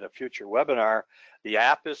in a future webinar. The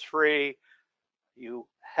app is free. You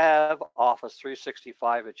have Office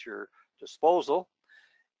 365 at your disposal,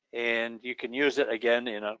 and you can use it again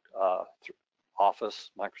in a Office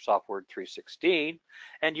Microsoft Word 316,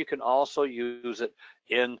 and you can also use it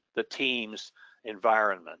in the Teams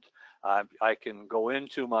environment. I can go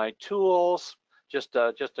into my tools just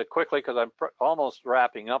quickly because I'm almost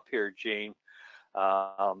wrapping up here, Gene.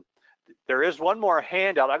 There is one more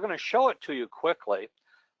handout. I'm going to show it to you quickly.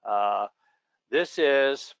 This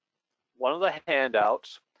is one of the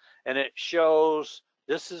handouts, and it shows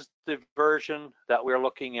this is the version that we're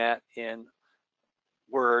looking at in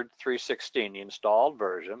Word 316, the installed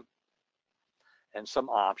version, and some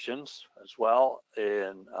options as well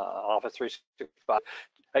in Office 365.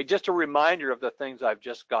 Just a reminder of the things I've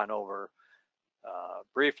just gone over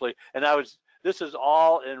briefly, and this is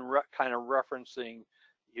all in kind of referencing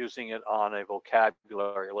using it on a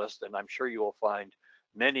vocabulary list, and I'm sure you will find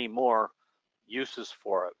many more uses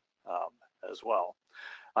for it as well.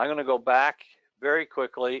 I'm going to go back very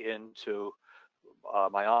quickly into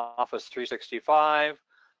my Office 365.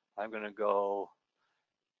 I'm going to go,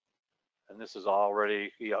 and this is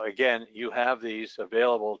already, again, you have these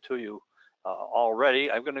available to you already.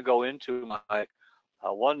 I'm going to go into my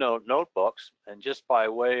OneNote notebooks, and just by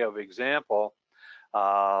way of example,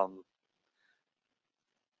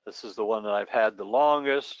 this is the one that I've had the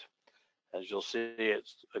longest. As you'll see,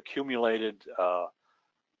 it's accumulated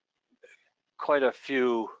quite a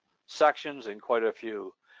few sections and quite a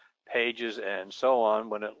few pages and so on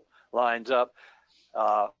when it lines up.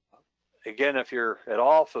 Again, if you're at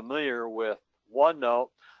all familiar with OneNote,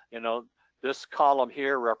 this column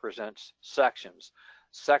here represents sections.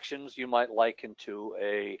 Sections you might liken to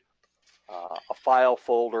a file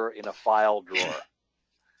folder in a file drawer.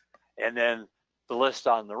 And then the list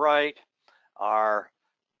on the right are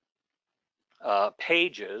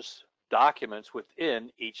pages, documents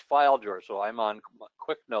within each file drawer. So I'm on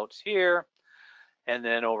quick notes here, and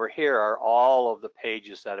then over here are all of the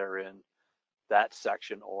pages that are in that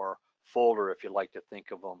section or folder, if you like to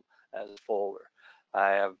think of them as a folder.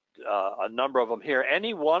 I have a number of them here.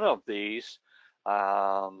 Any one of these, if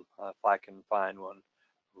I can find one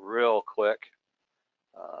real quick,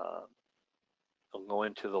 I'll go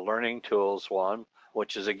into the Learning Tools one,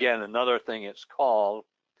 which is again another thing it's called.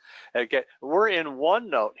 Okay, we're in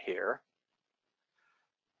OneNote here,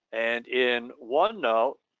 and in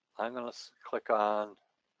OneNote, I'm going to click on,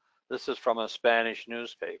 this is from a Spanish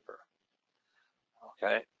newspaper.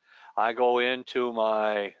 Okay, I go into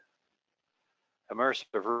my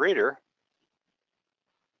immersive reader,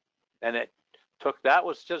 and that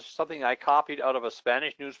was just something I copied out of a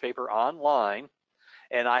Spanish newspaper online,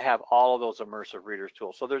 and I have all of those immersive readers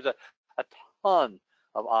tools. So there's a ton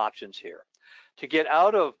of options here. To get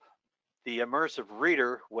out of the immersive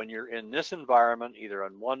reader when you're in this environment, either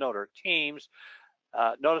on OneNote or Teams,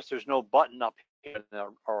 notice there's no button up here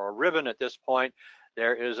or a ribbon at this point.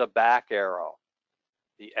 There is a back arrow,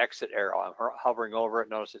 the exit arrow. I'm hovering over it.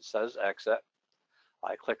 Notice it says exit.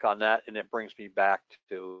 I click on that, and it brings me back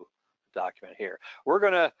to the document here. We're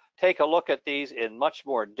going to take a look at these in much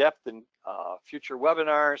more depth in future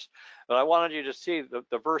webinars, but I wanted you to see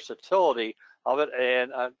the versatility of it.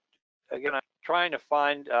 And again, I'm trying to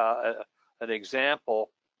find an example.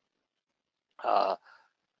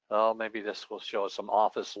 Well, maybe this will show some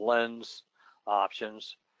Office Lens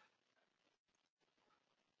options.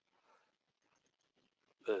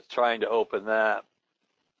 Trying to open that.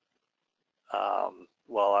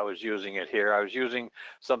 While I was using it here, I was using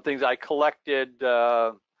some things I collected,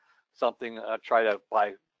 something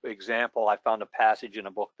by example, I found a passage in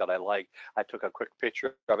a book that I liked. I took a quick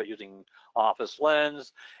picture of it using Office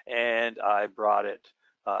Lens, and I brought it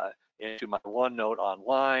into my OneNote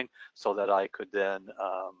online so that I could then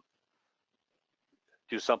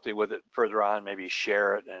do something with it further on, maybe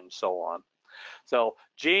share it and so on. So,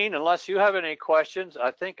 Gene, unless you have any questions,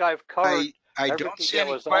 I think I've covered. I don't see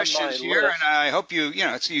any questions here, and I hope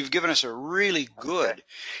you've given us a really good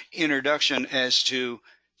introduction as to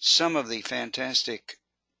some of the fantastic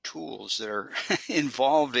tools that are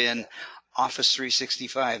involved in Office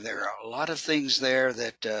 365. There are a lot of things there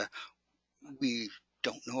that we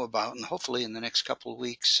don't know about, and hopefully in the next couple of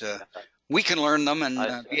weeks we can learn them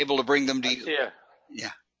and be able to bring them to you.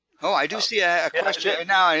 Yeah. Oh, I do see a question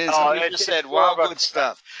now. Somebody just said, wow, good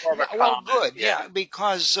stuff. Well, good,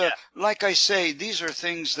 because like I say, these are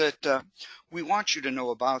things that we want you to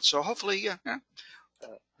know about. So hopefully,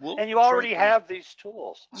 and you already have these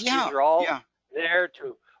tools. These are all there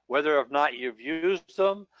to, whether or not you've used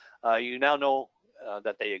them, you now know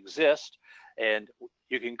that they exist. And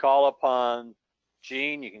you can call upon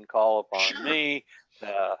Gene, you can call upon me,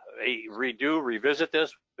 revisit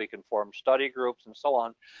this. We can form study groups and so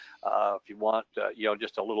on. If you want,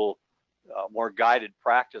 just a little more guided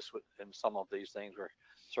practice in some of these things, we're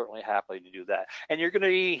certainly happy to do that. And you're going to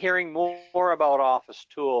be hearing more about Office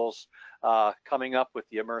tools coming up with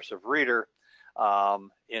the Immersive Reader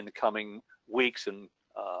in the coming weeks, and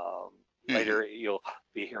later you'll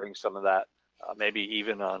be hearing some of that, maybe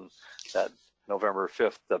even on that November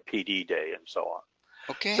 5th, the PD day, and so on.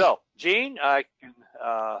 Okay. So, Gene, I can.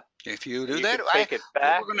 If you do that, take it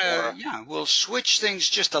back. We're gonna, we'll switch things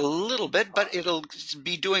just a little bit, but it'll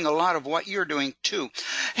be doing a lot of what you're doing too.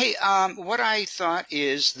 Hey, what I thought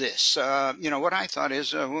is this.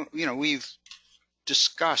 We've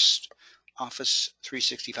discussed Office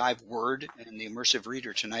 365 Word and the Immersive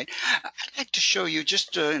Reader tonight. I'd like to show you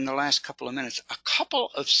just in the last couple of minutes a couple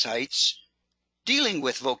of sites dealing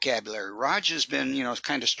with vocabulary. Raj has been,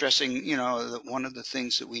 kind of stressing, that one of the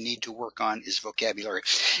things that we need to work on is vocabulary.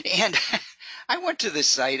 And I went to this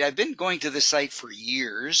site. I've been going to this site for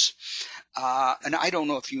years, and I don't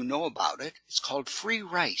know if you know about it. It's called Free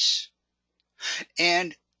Rice.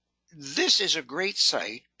 And this is a great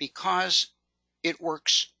site because it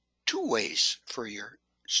works two ways for your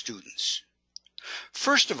students.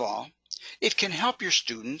 First of all, it can help your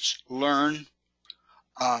students learn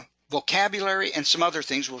vocabulary and some other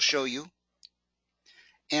things we'll show you.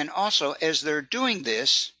 And also, as they're doing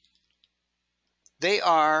this, they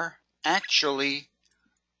are actually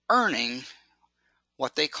earning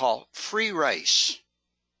what they call free rice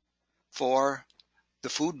for the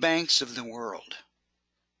food banks of the world.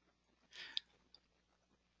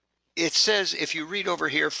 It says, if you read over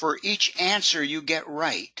here, for each answer you get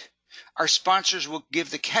right, our sponsors will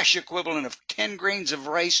give the cash equivalent of 10 grains of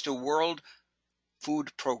rice to World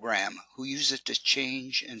Food Program, who use it to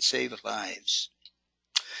change and save lives.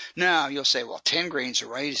 Now, you'll say, well, 10 grains of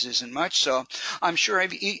rice isn't much, so I'm sure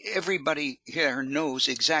everybody here knows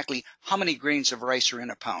exactly how many grains of rice are in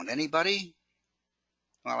a pound. Anybody?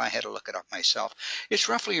 Well, I had to look it up myself. It's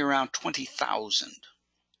roughly around 20,000.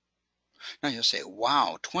 Now, you'll say,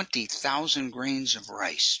 wow, 20,000 grains of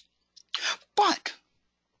rice. But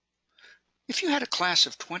if you had a class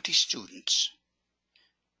of 20 students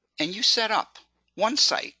and you set up one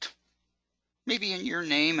site, maybe in your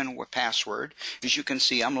name and a password, as you can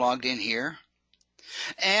see, I'm logged in here,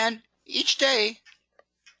 and each day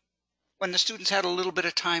when the students had a little bit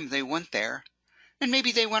of time, they went there, and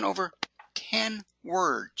maybe they went over 10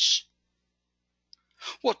 words.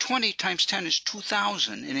 Well, 20 times 10 is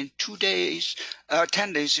 2,000, and in 2 days,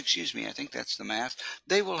 10 days, excuse me, I think that's the math,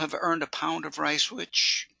 they will have earned a pound of rice,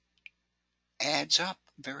 which adds up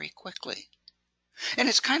very quickly. And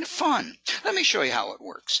it's kind of fun. Let me show you how it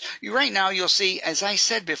works. Right now, you'll see, as I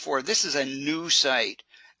said before, this is a new site.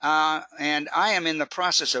 And I am in the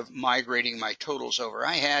process of migrating my totals over.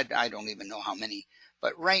 I don't even know how many,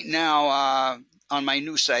 but right now on my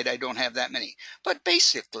new site, I don't have that many. But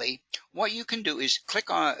basically, what you can do is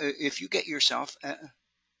click on, if you get yourself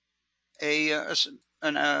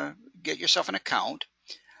get yourself an account.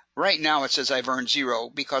 Right now, it says I've earned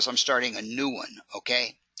 0 because I'm starting a new one,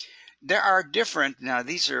 okay? There are different, now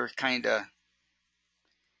these are kind of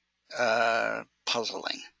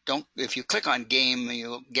puzzling. If you click on game,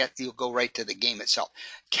 you'll go right to the game itself.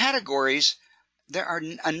 Categories, there are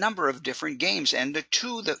a number of different games, and the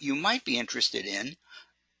two that you might be interested in,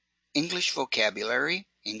 English vocabulary,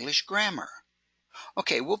 English grammar.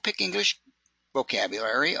 Okay, we'll pick English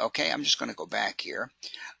vocabulary. Okay, I'm just going to go back here.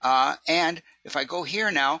 And if I go here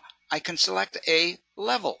now, I can select a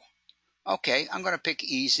level. Okay, I'm going to pick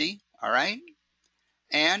easy, all right?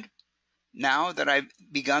 And now that I've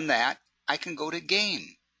begun that, I can go to game.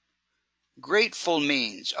 Grateful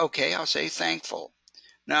means, okay, I'll say thankful.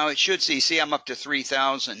 Now it should see I'm up to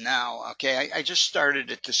 3,000 now. Okay, I just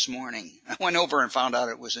started it this morning. I went over and found out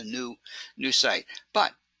it was a new site.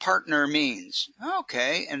 But partner means,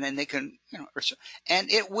 okay, and then they can, and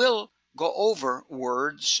it will go over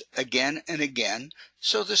words again and again.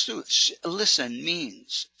 So the students listen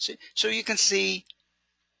means, so you can see.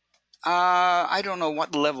 I don't know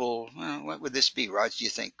what level. What would this be, Raj? Do you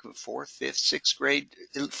think 4th, 5th, 6th grade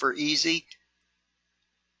for easy?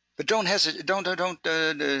 But don't hesitate.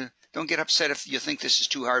 Don't get upset if you think this is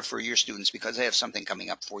too hard for your students, because I have something coming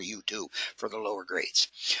up for you too for the lower grades.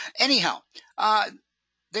 Anyhow,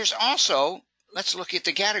 there's also, let's look at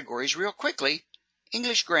the categories real quickly.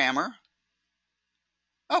 English grammar.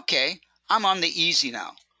 Okay, I'm on the easy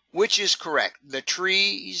now. Which is correct? The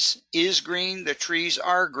trees is green, the trees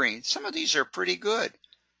are green. Some of these are pretty good,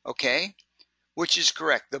 okay? Which is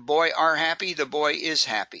correct? The boy are happy, the boy is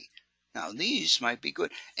happy. Now these might be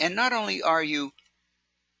good. And not only are you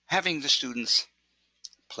having the students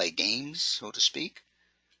play games, so to speak,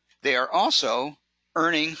 they are also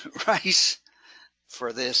earning rice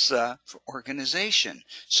for this organization.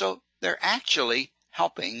 So they're actually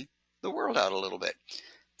helping the world out a little bit.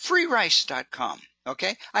 Freerice.com.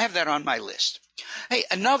 Okay, I have that on my list. Hey,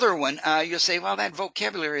 another one, you'll say, well, that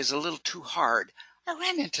vocabulary is a little too hard. I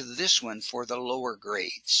ran into this one for the lower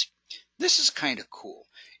grades. This is kind of cool.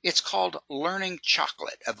 It's called Learning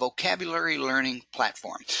Chocolate, a vocabulary learning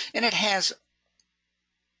platform. And it has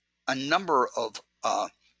a number of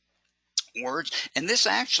words. And this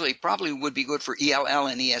actually probably would be good for ELL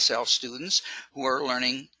and ESL students who are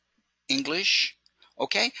learning English.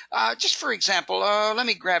 Okay, just for example, let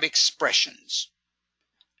me grab expressions.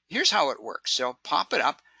 Here's how it works. So pop it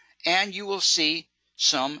up, and you will see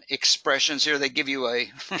some expressions here. They give you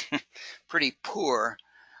a pretty poor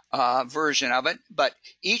version of it, but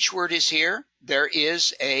each word is here. There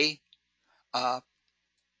is a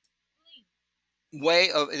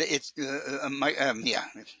way of it's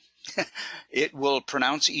it will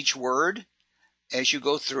pronounce each word as you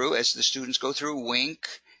go through, as the students go through. Wink,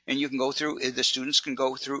 and you can go through. The students can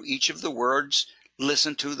go through each of the words,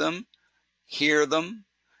 listen to them, hear them.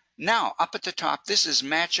 Now, up at the top, this is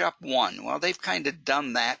Matchup 1. Well, they've kind of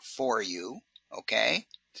done that for you, okay?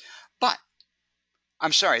 But,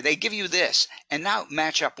 I'm sorry, they give you this. And now,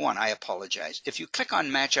 Matchup 1, I apologize. If you click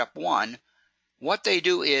on Matchup 1, what they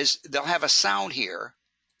do is they'll have a sound here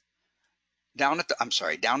down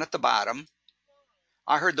at the bottom.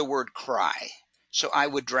 I heard the word cry. So I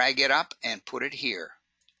would drag it up and put it here.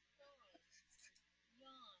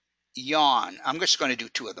 Yawn. I'm just going to do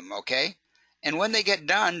 2 of them, okay? And when they get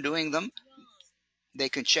done doing them, they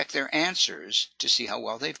can check their answers to see how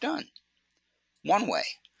well they've done. One way.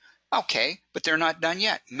 Okay, but they're not done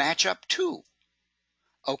yet. Matchup 2.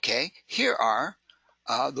 Okay, here are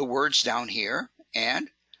the words down here, and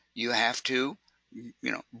you have to,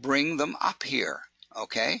 bring them up here,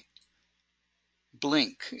 okay?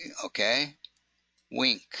 Blink, okay?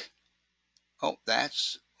 Wink.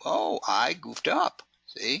 Oh, I goofed up.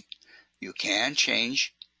 See? You can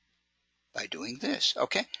change by doing this,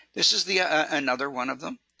 okay? This is the another one of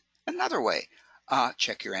them. Another way.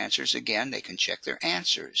 Check your answers again. They can check their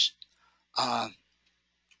answers.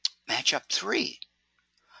 Match up 3.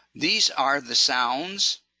 These are the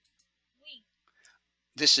sounds.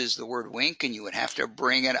 This is the word wink, and you would have to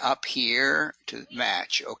bring it up here to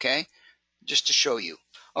match, okay? Just to show you,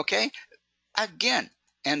 okay? Again,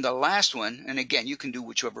 and the last one, and again, you can do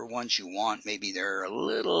whichever ones you want. Maybe they're a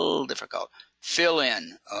little difficult. Fill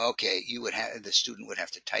in. Okay, the student would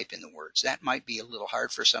have to type in the words. That might be a little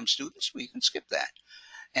hard for some students. We can skip that.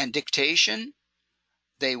 And dictation,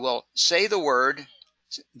 they will say the word.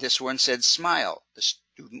 This one said smile. The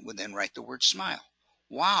student would then write the word smile.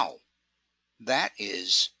 Wow, that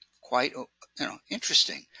is quite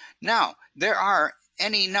interesting. Now, there are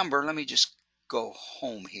any number, let me just go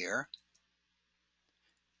home here,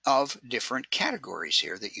 of different categories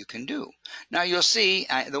here that you can do. Now you'll see,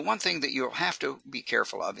 the one thing that you'll have to be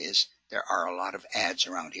careful of is there are a lot of ads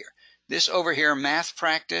around here. This over here, math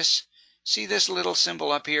practice, see this little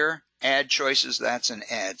symbol up here? Ad choices, that's an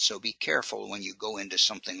ad. So be careful when you go into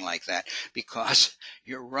something like that, because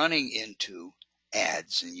you're running into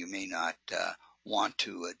ads and you may not want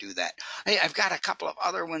to do that. Hey, I've got a couple of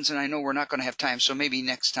other ones, and I know we're not going to have time, so maybe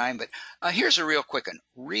next time, but here's a real quick one.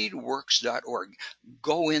 Readworks.org.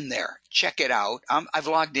 Go in there, check it out. I've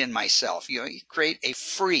logged in myself. You create a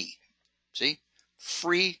free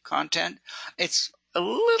content. It's a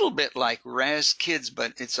little bit like Raz Kids,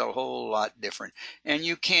 but it's a whole lot different. And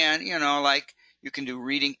you can, you can do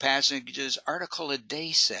reading passages, article a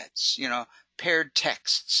day sets, paired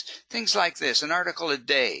texts, things like this, an article a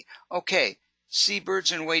day. Okay.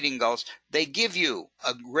 Seabirds and wading gulls, they give you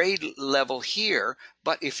a grade level here,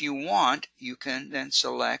 but if you want, you can then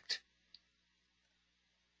select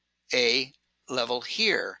a level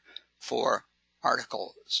here for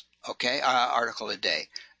articles, okay, article a day.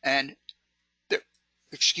 And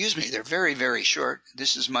they're very, very short.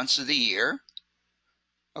 This is months of the year.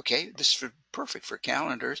 Okay, this is perfect for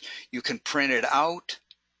calendars. You can print it out.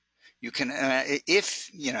 You can, if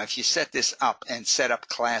you set this up and set up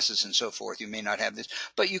classes and so forth, you may not have this,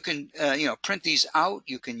 but you can, print these out.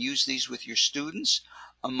 You can use these with your students,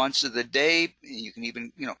 months of the day. You can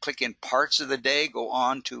even, click in parts of the day, go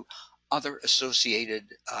on to other associated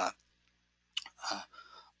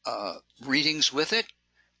readings with it.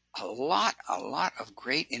 A lot of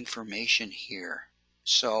great information here.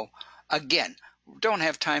 So again, don't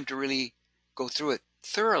have time to really go through it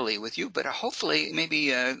thoroughly with you, but hopefully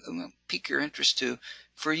maybe pique your interest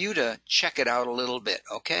for you to check it out a little bit,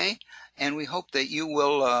 okay? And we hope that you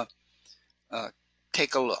will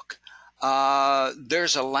take a look.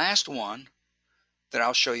 There's a last one that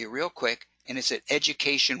I'll show you real quick, and it's at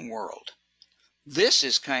Education World. This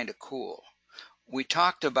is kind of cool. We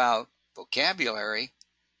talked about vocabulary.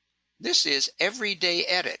 This is everyday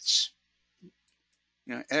edits.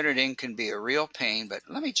 Editing can be a real pain, but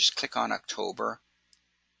let me just click on October.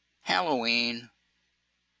 Halloween,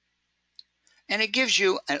 and it gives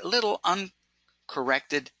you a little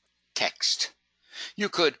uncorrected text. You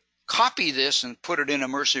could copy this and put it in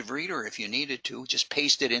Immersive Reader if you needed to, just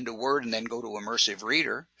paste it into Word and then go to Immersive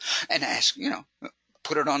Reader and ask,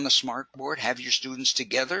 put it on the smart board, have your students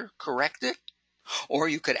together correct it, or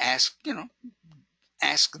you could ask,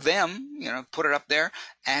 ask them, put it up there,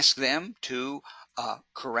 ask them to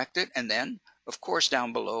correct it, and then of course,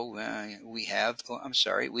 down below we have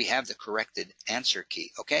the corrected answer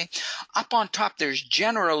key, okay? Up on top, there's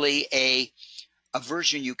generally a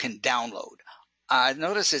version you can download.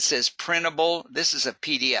 Notice it says printable. This is a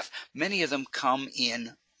PDF. Many of them come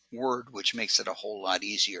in Word, which makes it a whole lot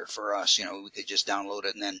easier for us. We could just download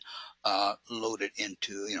it and then load it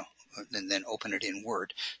into, and then open it in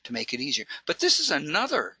Word to make it easier. But this is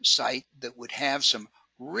another site that would have some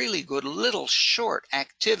really good little short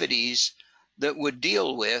activities that would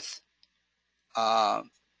deal with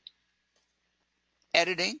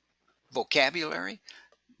editing, vocabulary,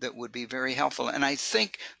 that would be very helpful. And I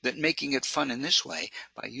think that making it fun in this way,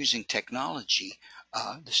 by using technology,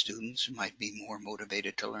 the students might be more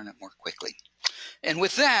motivated to learn it more quickly. And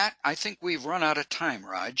with that, I think we've run out of time,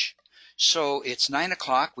 Raj. So it's 9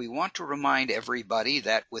 o'clock. We want to remind everybody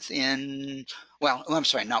that in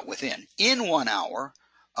 1 hour,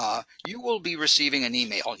 you will be receiving an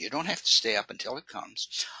email. You don't have to stay up until it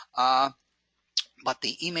comes. But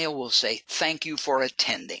the email will say, thank you for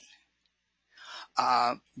attending.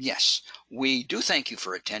 Yes, we do thank you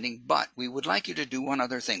for attending, but we would like you to do one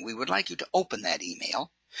other thing. We would like you to open that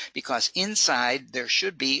email, because inside there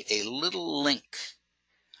should be a little link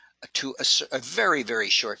to a very, very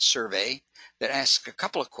short survey that asks a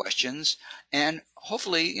couple of questions, and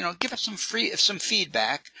hopefully, give us some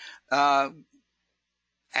feedback. Tell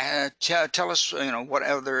us, what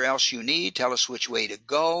other else you need. Tell us which way to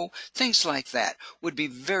go. Things like that. Would be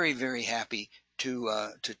very, very happy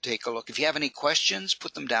to take a look. If you have any questions,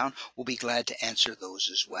 put them down. We'll be glad to answer those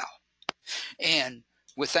as well. And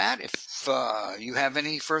with that, if you have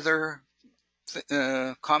any further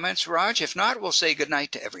comments, Raj, if not, we'll say good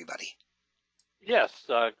night to everybody. Yes,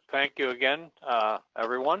 thank you again,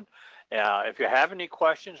 everyone. If you have any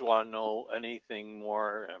questions, want to know anything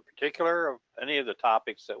more in particular of any of the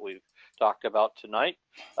topics that we've talked about tonight,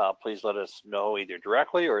 please let us know either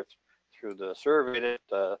directly or through the survey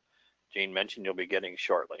that Gene mentioned you'll be getting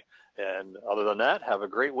shortly. And other than that, have a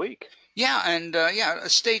great week. Yeah, and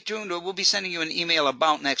stay tuned. We'll be sending you an email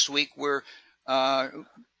about next week. We're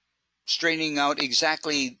straightening out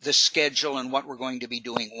exactly the schedule and what we're going to be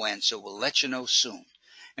doing when, so we'll let you know soon.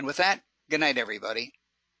 And with that, good night, everybody.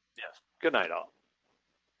 Yes, good night all.